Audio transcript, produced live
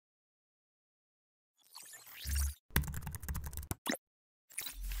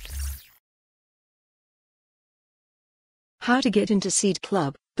How to get into Seed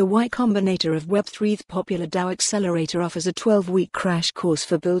Club. The Y Combinator of Web3. The popular DAO accelerator offers a 12-week crash course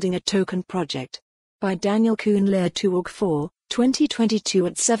for building a token project. By Daniel Kuhn. Layer 2 Org 4, 2022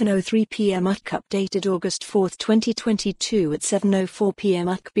 at 7:03 p.m. Updated August 4, 2022 at 7:04 p.m.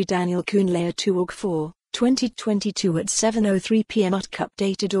 By Daniel Kuhn. Layer 2 Org 4, 2022 at 7:03 p.m.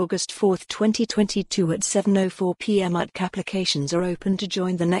 Updated August 4, 2022 at 7:04 p.m. Applications are open to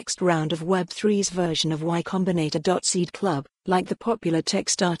join the next round of Web3's version of Y Combinator. Seed Club, like the popular tech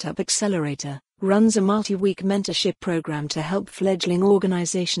startup accelerator, runs a multi-week mentorship program to help fledgling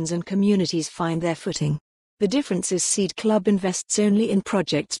organizations and communities find their footing. The difference is Seed Club invests only in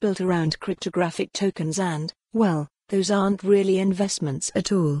projects built around cryptographic tokens and, well, those aren't really investments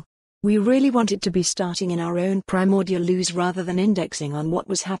at all. We really wanted to be starting in our own primordial ooze rather than indexing on what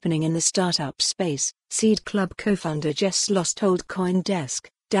was happening in the startup space, Seed Club co-founder Jess Sloss told CoinDesk,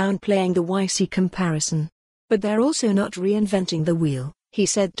 downplaying the YC comparison. But they're also not reinventing the wheel, he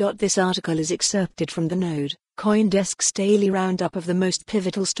said. This article is excerpted from the Node, CoinDesk's daily roundup of the most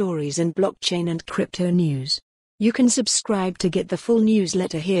pivotal stories in blockchain and crypto news. You can subscribe to get the full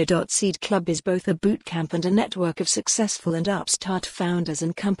newsletter here. Seed Club is both a bootcamp and a network of successful and upstart founders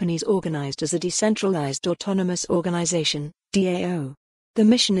and companies organized as a decentralized autonomous organization, DAO. The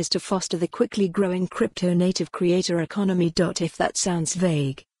mission is to foster the quickly growing crypto-native creator economy. If that sounds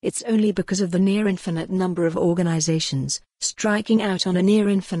vague, it's only because of the near-infinite number of organizations, striking out on a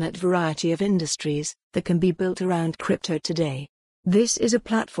near-infinite variety of industries, that can be built around crypto today. This is a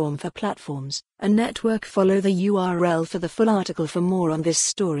platform for platforms, a network. Follow the URL for the full article. For more on this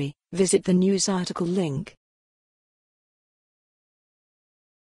story, visit the news article link.